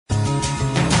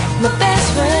My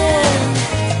best friend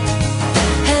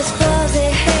has fuzzy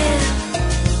hair.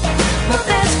 My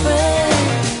best friend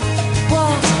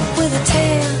walks with a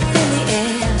tail in the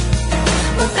air.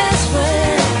 My best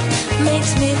friend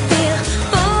makes me feel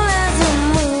full as a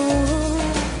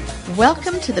moon.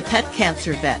 Welcome to the Pet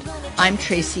Cancer Vet. I'm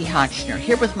Tracy Hotchner,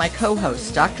 here with my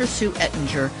co-host, Dr. Sue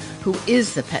Ettinger, who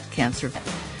is the Pet Cancer Vet.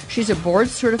 She's a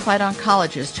board-certified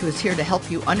oncologist who is here to help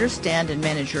you understand and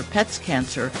manage your pet's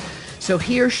cancer so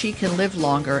he or she can live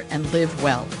longer and live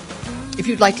well. If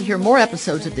you'd like to hear more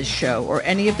episodes of this show or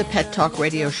any of the Pet Talk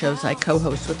radio shows I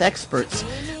co-host with experts,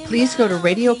 please go to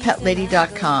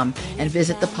radiopetlady.com and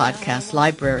visit the podcast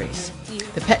libraries.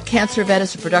 The Pet Cancer Vet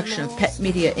is a production of Pet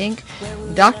Media, Inc.,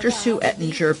 Dr. Sue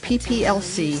Ettinger,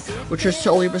 PPLC, which are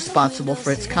solely responsible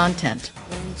for its content.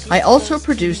 I also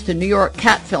produce the New York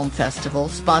Cat Film Festival,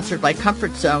 sponsored by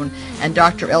Comfort Zone and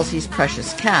Dr. Elsie's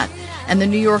Precious Cat, and the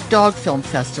New York Dog Film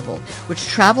Festival, which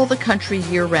travel the country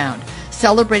year-round,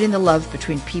 celebrating the love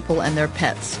between people and their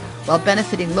pets, while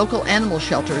benefiting local animal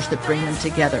shelters that bring them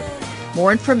together.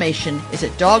 More information is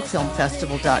at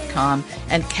dogfilmfestival.com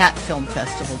and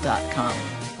catfilmfestival.com.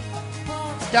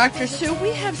 Dr. Sue,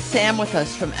 we have Sam with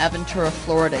us from Aventura,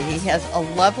 Florida. He has a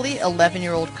lovely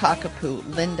 11-year-old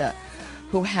cockapoo, Linda,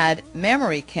 who had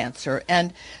mammary cancer,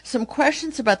 and some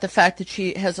questions about the fact that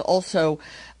she has also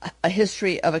a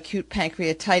history of acute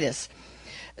pancreatitis.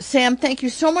 Sam, thank you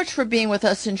so much for being with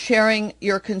us and sharing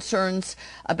your concerns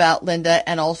about Linda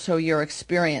and also your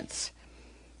experience.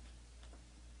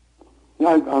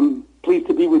 I'm pleased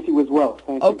to be with you as well.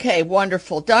 Thank you. Okay,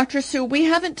 wonderful. Dr. Sue, we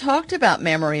haven't talked about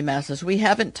mammary masses. We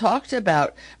haven't talked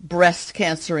about breast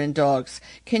cancer in dogs.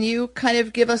 Can you kind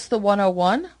of give us the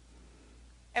 101?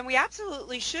 And we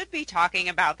absolutely should be talking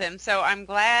about them. So I'm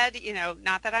glad,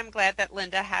 not that I'm glad that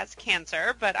Linda has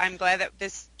cancer, but I'm glad that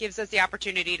this gives us the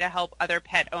opportunity to help other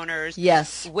pet owners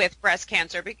with breast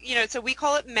cancer. So we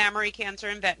call it mammary cancer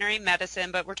in veterinary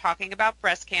medicine, but we're talking about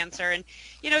breast cancer. And,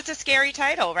 it's a scary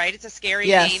title, right? It's a scary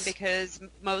name because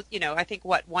most, I think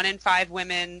 1 in 5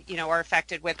 women, are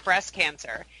affected with breast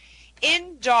cancer.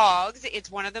 In dogs, it's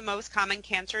one of the most common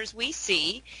cancers we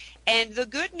see. And the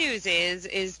good news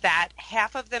is that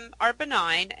half of them are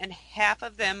benign and half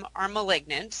of them are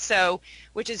malignant,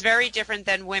 which is very different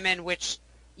than women, which,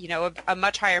 a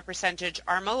much higher percentage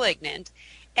are malignant.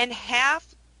 And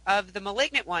half of the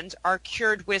malignant ones are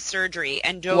cured with surgery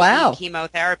and don't need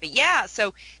chemotherapy. Yeah,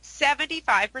 so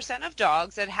 75% of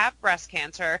dogs that have breast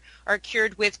cancer are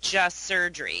cured with just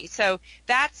surgery. So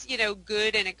that's,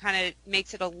 good, and it kind of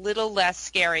makes it a little less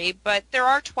scary. But there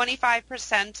are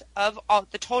 25% of all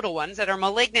the total ones that are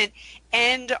malignant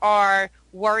and are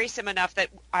worrisome enough that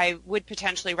I would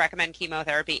potentially recommend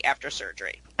chemotherapy after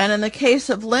surgery. And in the case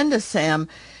of Linda, Sam,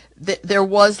 there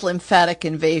was lymphatic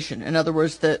invasion. In other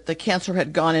words, the cancer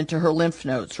had gone into her lymph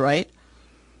nodes, right?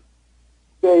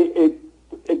 It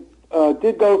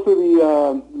did go through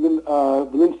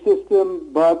the lymph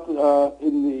system, but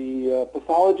in the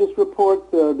pathologist report,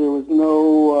 there was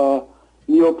no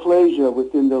neoplasia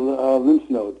within the lymph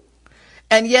node.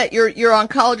 And yet your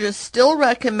oncologist still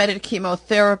recommended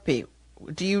chemotherapy.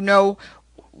 Do you know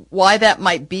why that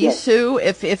might be, Yes. Sue,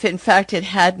 if in fact it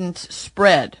hadn't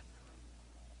spread?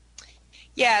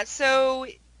 Yeah, so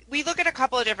we look at a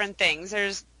couple of different things.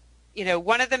 There's,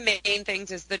 one of the main things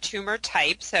is the tumor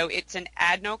type. So it's an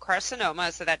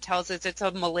adenocarcinoma, so that tells us it's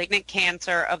a malignant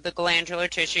cancer of the glandular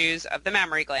tissues of the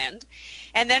mammary gland.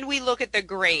 And then we look at the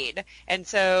grade. And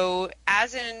so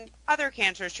as in other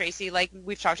cancers, Tracy, like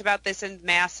we've talked about this in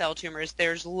mast cell tumors,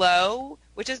 there's low,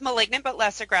 which is malignant but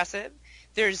less aggressive.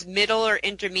 There's middle or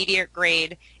intermediate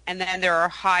grade, and then there are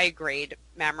high-grade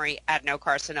mammary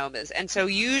adenocarcinomas. And so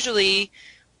usually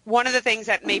one of the things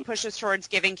that may push us towards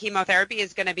giving chemotherapy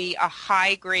is going to be a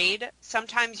high grade.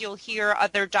 Sometimes you'll hear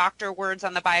other doctor words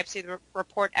on the biopsy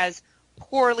report as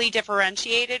poorly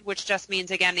differentiated, which just means,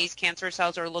 again, these cancer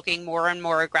cells are looking more and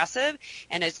more aggressive,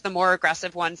 and it's the more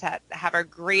aggressive ones that have a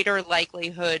greater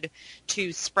likelihood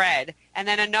to spread. And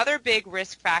then another big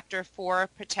risk factor for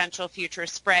potential future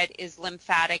spread is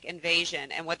lymphatic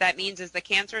invasion. And what that means is the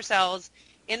cancer cells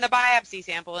in the biopsy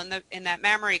sample in that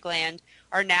mammary gland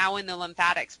are now in the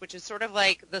lymphatics, which is sort of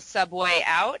like the subway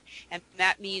out, and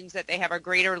that means that they have a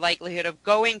greater likelihood of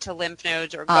going to lymph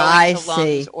nodes or going to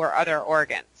lungs or other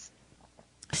organs.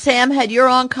 Sam, had your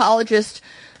oncologist,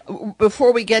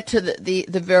 before we get to the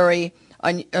very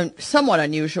somewhat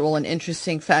unusual and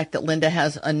interesting fact that Linda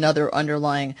has another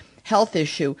underlying health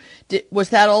issue, was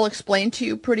that all explained to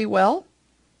you pretty well?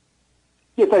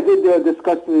 Yes, I did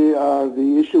discuss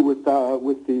the issue with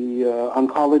the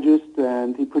oncologist,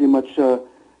 and he pretty much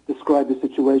describe the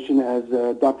situation as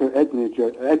Dr.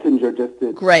 Ettinger just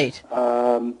did. Great.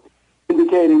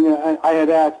 Indicating, I had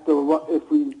asked if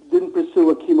we didn't pursue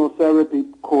a chemotherapy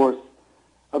course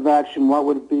of action, what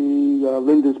would be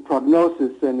Linda's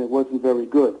prognosis, and it wasn't very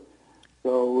good.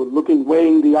 So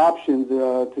weighing the options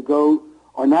to go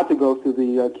or not to go through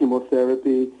the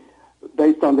chemotherapy,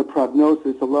 based on the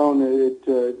prognosis alone,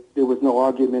 there was no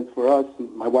argument for us,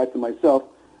 my wife and myself.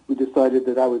 We decided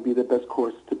that would be the best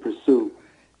course to pursue.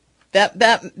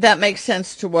 That makes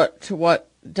sense to what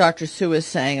Dr. Sue is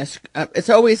saying. It's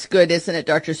always good, isn't it,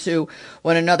 Dr. Sue,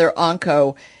 when another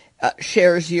onco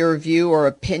shares your view or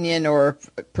opinion or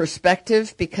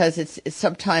perspective, because it's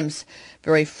sometimes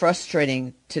very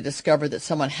frustrating to discover that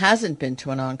someone hasn't been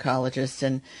to an oncologist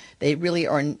and they really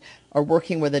are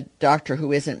working with a doctor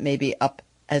who isn't maybe up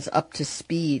to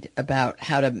speed about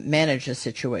how to manage a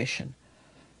situation.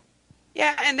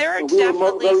 Yeah, and there are we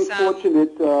were very some...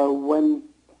 fortunate when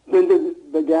Linda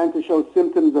began to show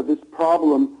symptoms of this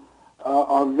problem.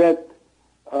 Our vet,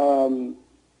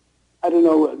 I don't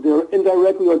know,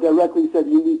 indirectly or directly said,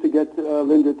 you need to get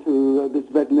Linda to this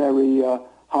veterinary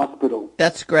hospital.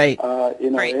 That's great.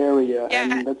 In our area.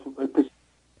 Yeah. And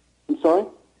I'm sorry?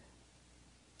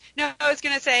 No, I was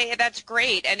going to say that's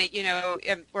great, and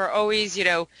we're always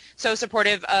so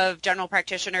supportive of general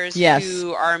practitioners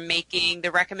who are making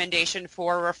the recommendation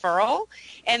for referral.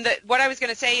 And what I was going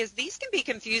to say is these can be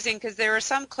confusing because there are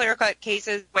some clear-cut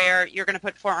cases where you're going to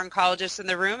put 4 oncologists in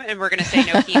the room and we're going to say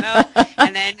no chemo,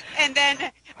 and then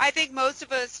I think most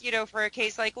of us, for a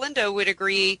case like Linda, would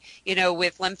agree,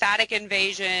 with lymphatic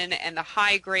invasion and the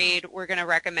high grade, we're going to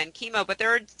recommend chemo. But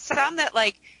there are some that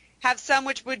have some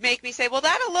which would make me say, well,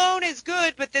 that alone is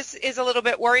good, but this is a little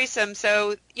bit worrisome.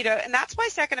 So, and that's why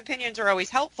second opinions are always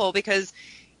helpful, because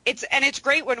it's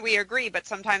great when we agree, but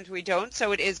sometimes we don't.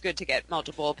 So it is good to get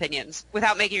multiple opinions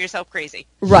without making yourself crazy.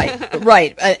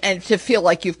 Right. And to feel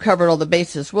like you've covered all the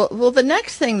bases. Well, the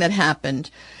next thing that happened,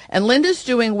 and Linda's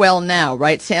doing well now,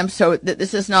 right, Sam? So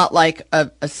this is not like a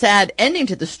sad ending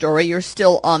to the story. You're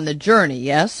still on the journey,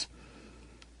 yes?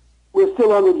 We're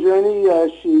still on the journey.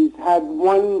 She's had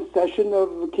one session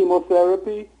of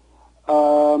chemotherapy,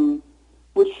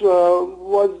 which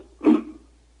was,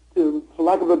 for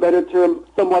lack of a better term,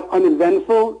 somewhat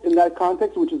uneventful in that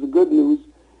context, which is the good news.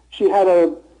 She had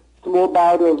a small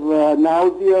bout of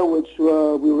nausea, which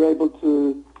we were able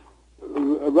to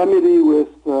remedy with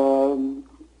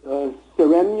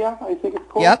Serenia, I think it's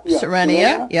called. Yep, yeah,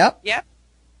 Serenia. Yep.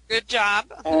 Good job.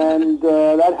 And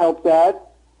that helped that.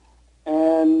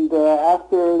 And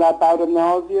after that bout of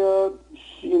nausea,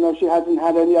 she hasn't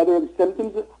had any other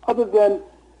symptoms other than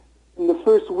in the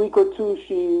first week or two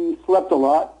she slept a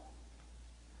lot,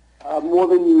 more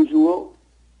than usual.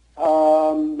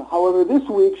 However, this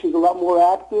week she's a lot more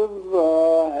active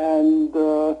and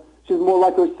she's more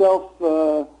like herself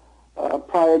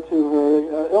prior to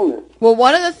her illness. Well,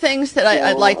 one of the things that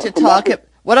I'd like to talk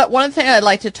about, one of the things I'd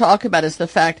like to talk about is the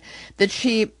fact that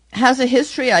she has a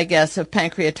history, I guess, of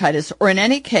pancreatitis, or in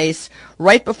any case,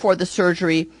 right before the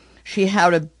surgery, she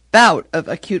had a bout of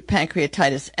acute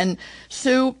pancreatitis. And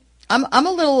Sue, I'm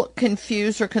a little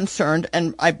confused or concerned,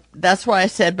 and that's why I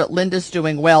said, but Linda's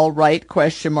doing well, right? ?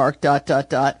 That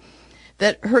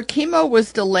her chemo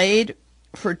was delayed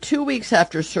for 2 weeks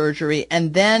after surgery,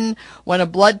 and then when a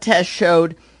blood test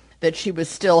showed that she was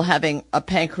still having a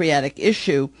pancreatic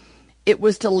issue, it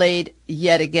was delayed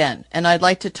yet again. And I'd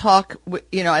like to talk,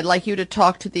 I'd like you to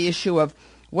talk to the issue of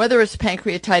whether it's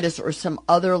pancreatitis or some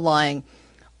underlying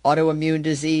autoimmune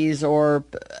disease or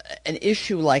an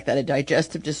issue like that, a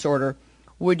digestive disorder.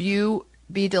 Would you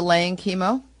be delaying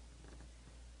chemo?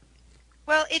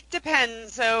 Well, it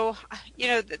depends. So,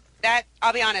 that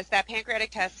I'll be honest, that pancreatic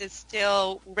test is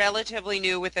still relatively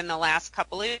new within the last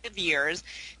couple of years.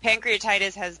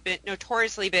 Pancreatitis has been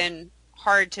notoriously been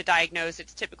hard to diagnose.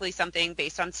 It's typically something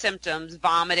based on symptoms,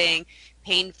 vomiting,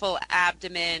 painful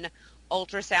abdomen,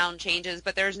 ultrasound changes,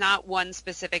 but there's not one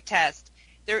specific test.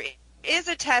 There is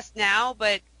a test now,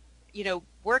 but,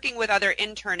 working with other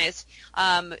internists,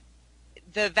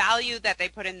 the value that they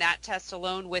put in that test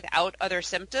alone without other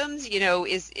symptoms,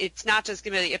 it's not just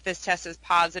going to be if this test is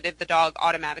positive, the dog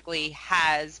automatically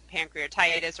has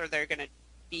pancreatitis or they're going to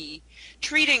be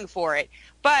treating for it.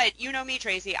 But you know me,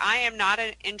 Tracy, I am not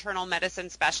an internal medicine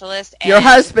specialist. Your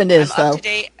husband is, though. Up to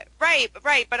date, right,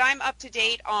 but I'm up to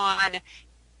date on,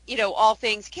 all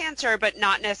things cancer, but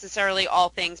not necessarily all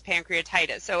things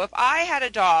pancreatitis. So if I had a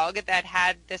dog that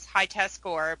had this high test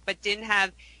score but didn't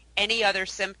have any other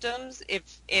symptoms,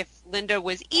 if Linda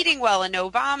was eating well and no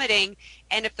vomiting,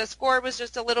 and if the score was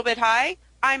just a little bit high,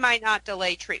 I might not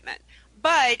delay treatment.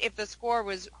 But if the score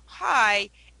was high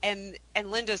and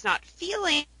Linda's not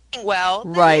feeling well,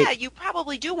 then Right. yeah, you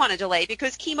probably do want to delay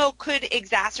because chemo could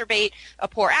exacerbate a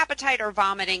poor appetite or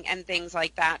vomiting and things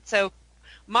like that. So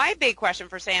my big question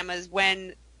for Sam is,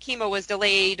 when chemo was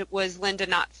delayed, was Linda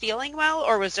not feeling well,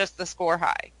 or was just the score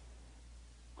high?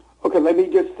 Okay, let me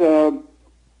just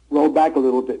roll back a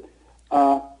little bit.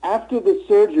 After the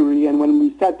surgery, and when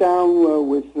we sat down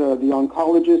with the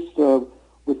oncologist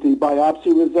with the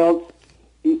biopsy results,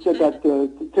 he said that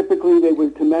typically they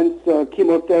would commence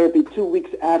chemotherapy 2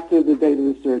 weeks after the date of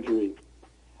the surgery.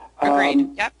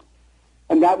 Agreed. Yep.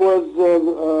 And that was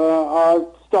our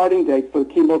starting date for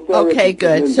chemotherapy. Okay,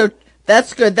 good. So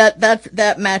that's good.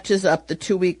 That matches up the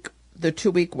 2 week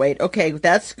wait. Okay,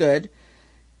 that's good.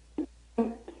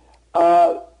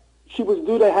 She was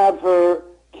due to have her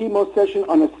chemo session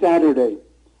on a Saturday,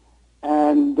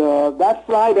 and that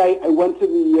Friday I went to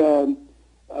the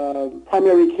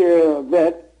primary care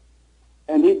vet,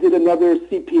 and he did another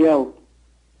CPL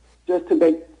just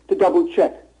to double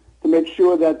check to make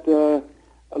sure that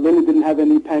Linda didn't have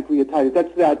any pancreatitis.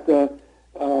 That's that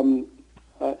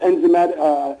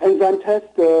enzyme test.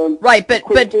 Right,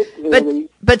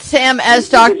 but Sam, as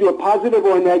Doctor, gives you a positive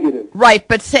or a negative. Right,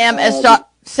 but Sam,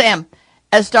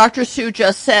 as Dr. Sue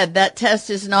just said, that test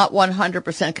is not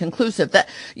 100% conclusive. That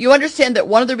you understand that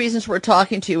one of the reasons we're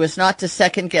talking to you is not to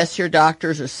second guess your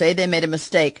doctors or say they made a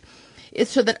mistake.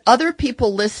 It's so that other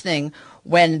people listening,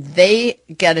 when they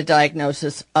get a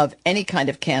diagnosis of any kind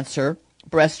of cancer,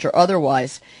 breast or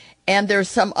otherwise, and there's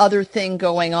some other thing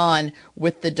going on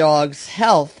with the dog's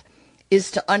health,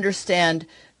 is to understand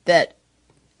that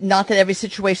not that every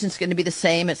situation is going to be the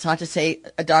same. It's not to say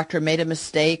a doctor made a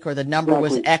mistake or the number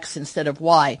was X instead of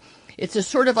Y. It's to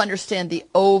sort of understand the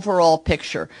overall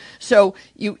picture. So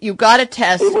you got a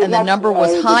test and the number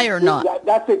was high or not?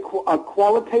 That's a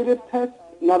qualitative test,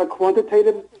 not a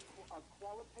quantitative.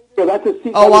 So that's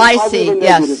a Oh, I see.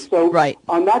 Yes, so right.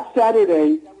 On that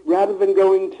Saturday, rather than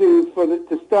going to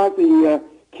start the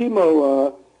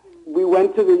chemo, we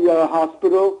went to the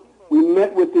hospital. We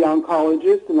met with the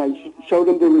oncologist, and I showed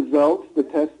him the results, the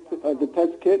test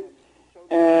kit,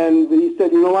 and he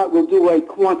said, "You know what? We'll do a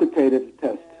quantitative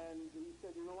test,"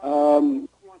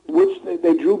 which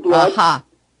they drew blood,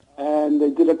 and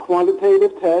they did a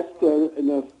quantitative test.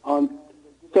 On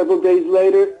several days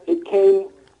later, it came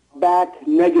back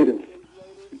negative.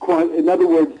 In other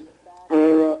words,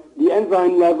 the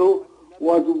enzyme level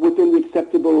was within the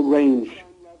acceptable range.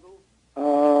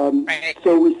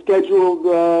 So we scheduled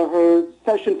her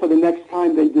session for the next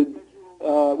time they did,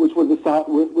 which was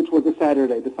a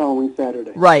Saturday, the following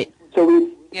Saturday. Right. So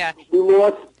we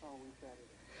lost.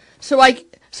 So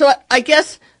I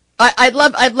guess I'd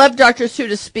love Dr. Sue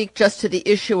to speak just to the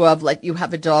issue of, like, you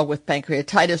have a dog with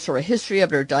pancreatitis or a history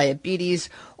of it or diabetes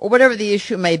or whatever the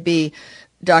issue may be,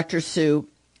 Dr. Sue.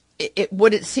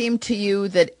 Would it seem to you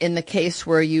that in the case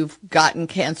where you've gotten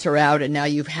cancer out and now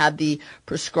you've had the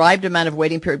prescribed amount of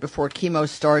waiting period before chemo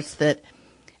starts, that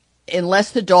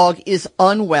unless the dog is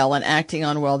unwell and acting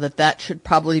unwell, that should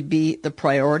probably be the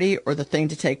priority or the thing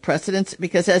to take precedence?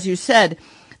 Because as you said,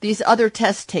 these other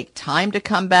tests take time to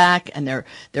come back, and they're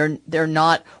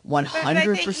not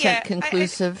 100%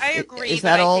 conclusive. I agree. Is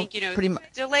that all? I think, pretty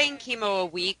much delaying chemo a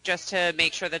week just to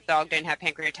make sure that the dog didn't have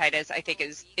pancreatitis, I think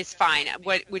is fine.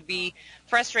 What would be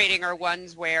frustrating are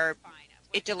ones where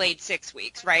it delayed 6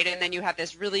 weeks, right? And then you have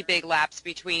this really big lapse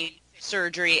between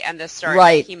surgery and the start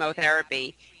of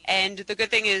chemotherapy. And the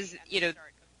good thing is,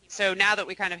 so now that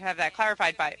we kind of have that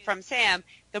clarified from Sam,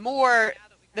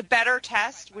 the better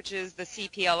test, which is the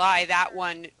CPLI, that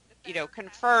one,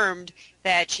 confirmed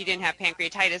that she didn't have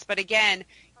pancreatitis. But again,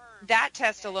 that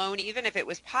test alone, even if it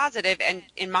was positive, and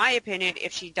in my opinion,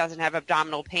 if she doesn't have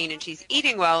abdominal pain and she's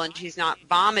eating well and she's not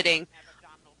vomiting,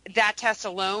 that test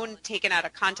alone, taken out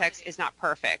of context, is not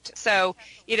perfect. So,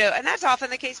 and that's often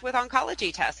the case with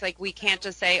oncology tests. Like, we can't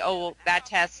just say, oh, well, that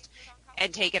test,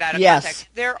 and take it out of context.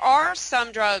 There are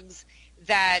some drugs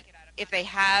that, if they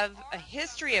have a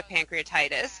history of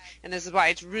pancreatitis, and this is why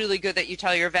it's really good that you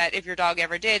tell your vet if your dog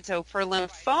ever did. So for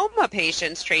lymphoma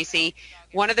patients, Tracy,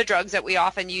 one of the drugs that we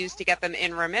often use to get them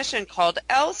in remission, called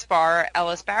L-SPAR,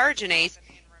 L-asparaginase,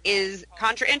 is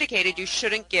contraindicated. You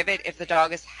shouldn't give it if the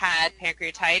dog has had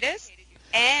pancreatitis.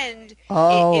 And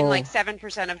in like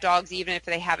 7% of dogs, even if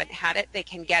they haven't had it, they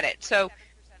can get it. So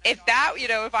if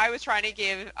I was trying to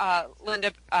give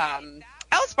Linda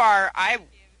L-SPAR,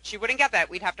 she wouldn't get that.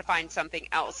 We'd have to find something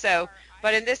else. So,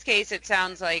 but in this case, it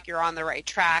sounds like you're on the right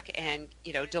track, and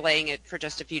delaying it for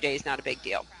just a few days, not a big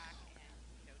deal.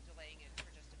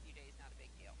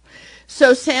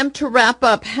 So, Sam, to wrap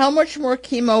up, how much more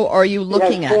chemo are you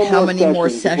looking at? How many more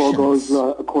sessions? All goes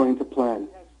according to plan.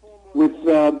 with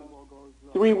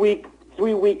 3-week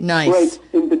Nice. breaks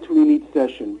in between each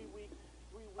session.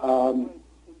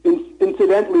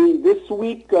 Incidentally, this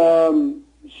week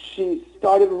she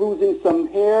started losing some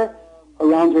hair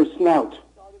around her snout.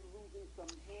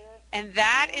 And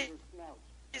that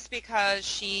is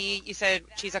because you said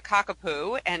she's a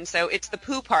cockapoo, and so it's the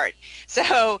poo part.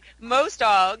 So most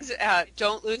dogs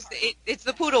don't lose, it's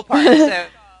the poodle part.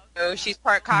 So she's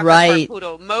part cocker, Right. part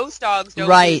poodle. Most dogs don't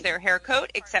Right. lose their hair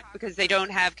coat, except because they don't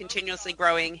have continuously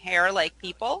growing hair like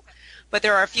people. But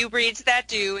there are a few breeds that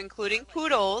do, including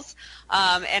poodles.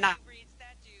 And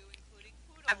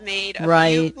I've made a few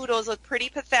Right. poodles look pretty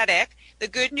pathetic. The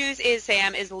good news is,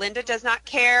 Sam, is Linda does not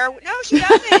care. No, she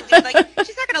doesn't.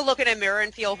 She's not going to look in a mirror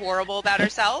and feel horrible about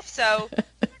herself. So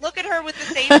look at her with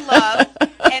the same love,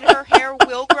 and her hair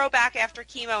will grow back after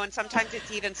chemo, and sometimes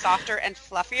it's even softer and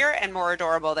fluffier and more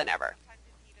adorable than ever.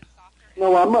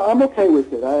 No, I'm okay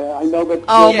with it. I know that.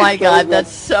 Oh, that my shows God, that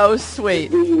that's so sweet.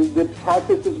 the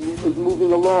process is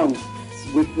moving along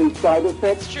with the side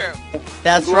effects. It's true.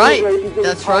 That's As long right. as it's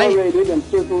That's right. tolerated, and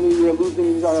certainly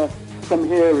losing some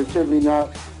hair is certainly not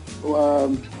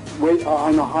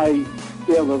on a high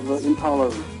scale of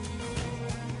intolerance.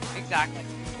 Exactly.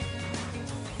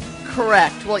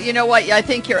 Correct. Well, you know what? I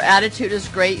think your attitude is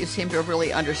great. You seem to have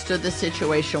really understood the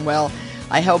situation well.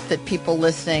 I hope that people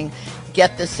listening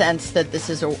get the sense that this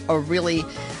is a really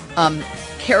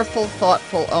careful,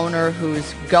 thoughtful owner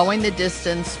who's going the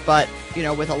distance, but,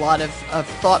 with a lot of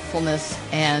thoughtfulness.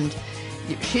 And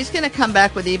she's going to come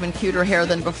back with even cuter hair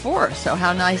than before. So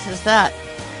how nice is that?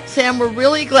 Sam, we're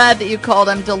really glad that you called.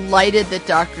 I'm delighted that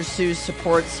Dr. Sue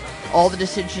supports all the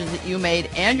decisions that you made,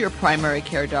 and your primary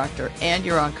care doctor and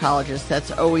your oncologist.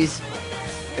 That's always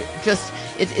just,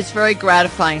 it's very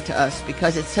gratifying to us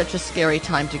because it's such a scary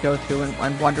time to go through,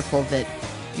 and wonderful that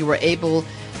you were able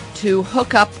to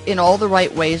hook up in all the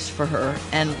right ways for her.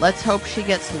 And let's hope she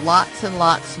gets lots and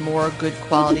lots more good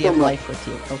quality of life with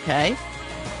you, okay?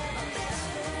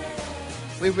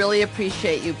 We really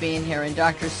appreciate you being here. And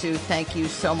Dr. Sue, thank you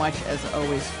so much, as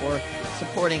always, for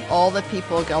supporting all the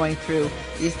people going through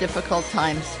these difficult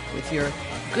times with your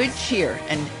good cheer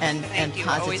and Thank you.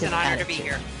 positive Always an honor attitude. to be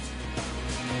here.